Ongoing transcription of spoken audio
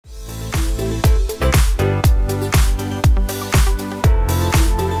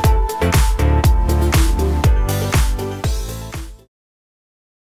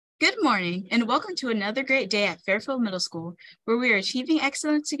morning, and welcome to another great day at Fairfield Middle School, where we are achieving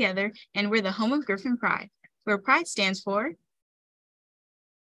excellence together, and we're the home of Griffin Pride, where Pride stands for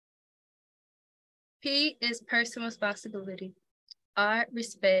P is personal responsibility. R,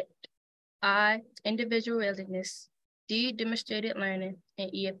 respect. I, individual readiness. D, demonstrated learning.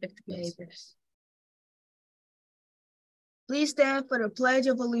 And E, effective behaviors. Please stand for the Pledge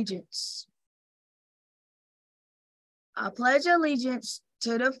of Allegiance. I pledge allegiance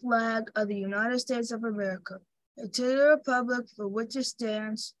to the flag of the United States of America and to the republic for which it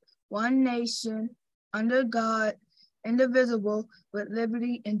stands, one nation, under God, indivisible, with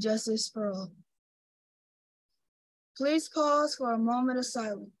liberty and justice for all. Please pause for a moment of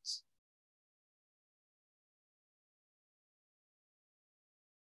silence.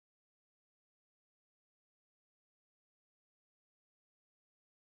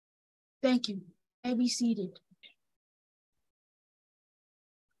 Thank you. You may be seated.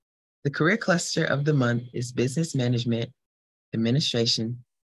 The career cluster of the month is Business Management, Administration,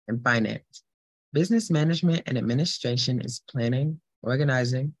 and Finance. Business Management and Administration is planning,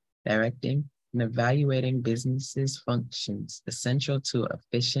 organizing, directing, and evaluating businesses' functions essential to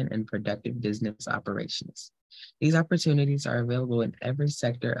efficient and productive business operations. These opportunities are available in every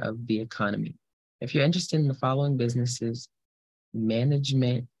sector of the economy. If you're interested in the following businesses,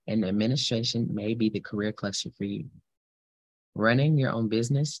 management and administration may be the career cluster for you. Running your own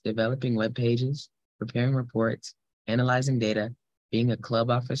business, developing web pages, preparing reports, analyzing data, being a club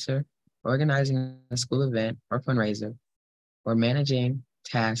officer, organizing a school event or fundraiser, or managing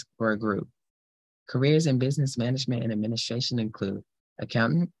tasks for a group. Careers in business management and administration include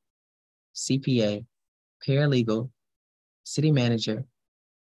accountant, CPA, paralegal, city manager,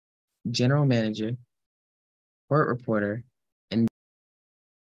 general manager, court reporter, and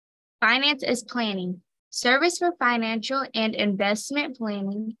finance is planning. Service for financial and investment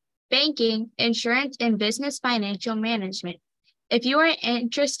planning, banking, insurance, and business financial management. If you are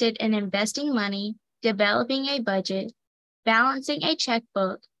interested in investing money, developing a budget, balancing a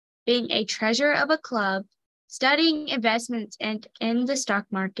checkbook, being a treasurer of a club, studying investments and in the stock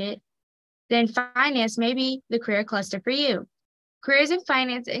market, then finance may be the career cluster for you. Careers in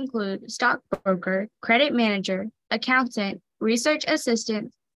finance include stockbroker, credit manager, accountant, research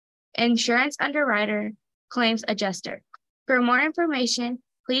assistant, insurance underwriter, claims adjuster. For more information,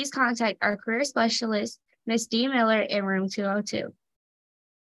 please contact our career specialist, Ms. D. Miller, in room 202.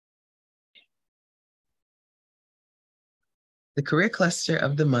 The career cluster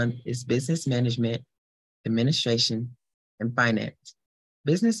of the month is Business Management, Administration, and Finance.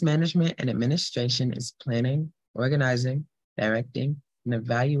 Business Management and Administration is planning, organizing, directing, and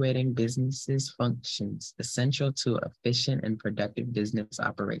evaluating businesses' functions essential to efficient and productive business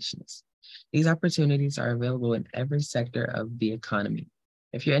operations. These opportunities are available in every sector of the economy.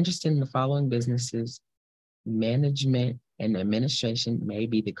 If you're interested in the following businesses, management and administration may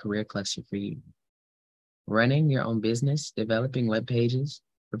be the career cluster for you. Running your own business, developing web pages,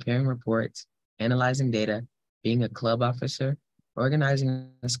 preparing reports, analyzing data, being a club officer,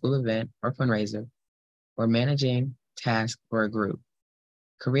 organizing a school event or fundraiser, or managing tasks for a group.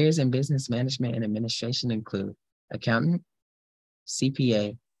 Careers in business management and administration include accountant,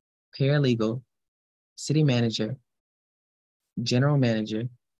 CPA, paralegal, city manager, general manager,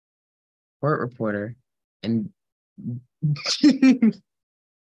 court reporter, and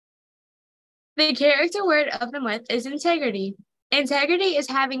The character word of the month is integrity. Integrity is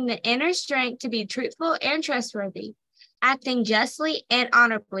having the inner strength to be truthful and trustworthy, acting justly and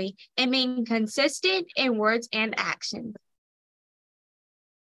honorably, and being consistent in words and actions.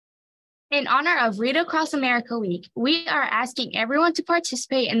 In honor of Read Across America Week, we are asking everyone to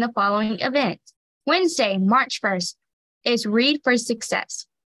participate in the following events. Wednesday, March 1st, is Read for Success.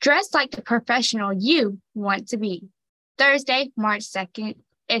 Dress like the professional you want to be. Thursday, March 2nd,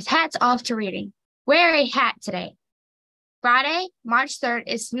 is Hats Off to Reading. Wear a hat today. Friday, March 3rd,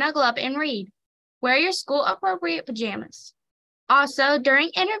 is Snuggle Up and Read. Wear your school-appropriate pajamas. Also,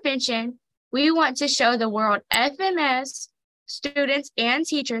 during intervention, we want to show the world FMS students and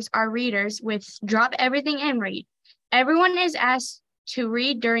teachers are readers with Drop Everything and Read. Everyone is asked to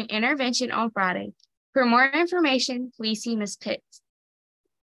read during intervention on Friday. For more information, please see Ms. Pitts.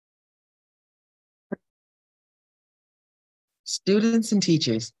 Students and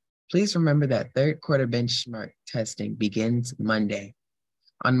teachers, please remember that third quarter benchmark testing begins Monday.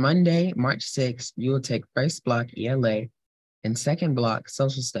 On Monday, March 6th, you will take first block ELA and second block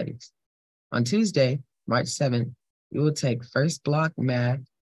social studies. On Tuesday, March 7th, you will take first block math,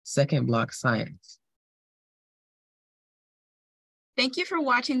 second block science. Thank you for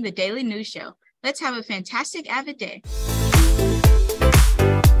watching the Daily News Show. Let's have a fantastic Avid day.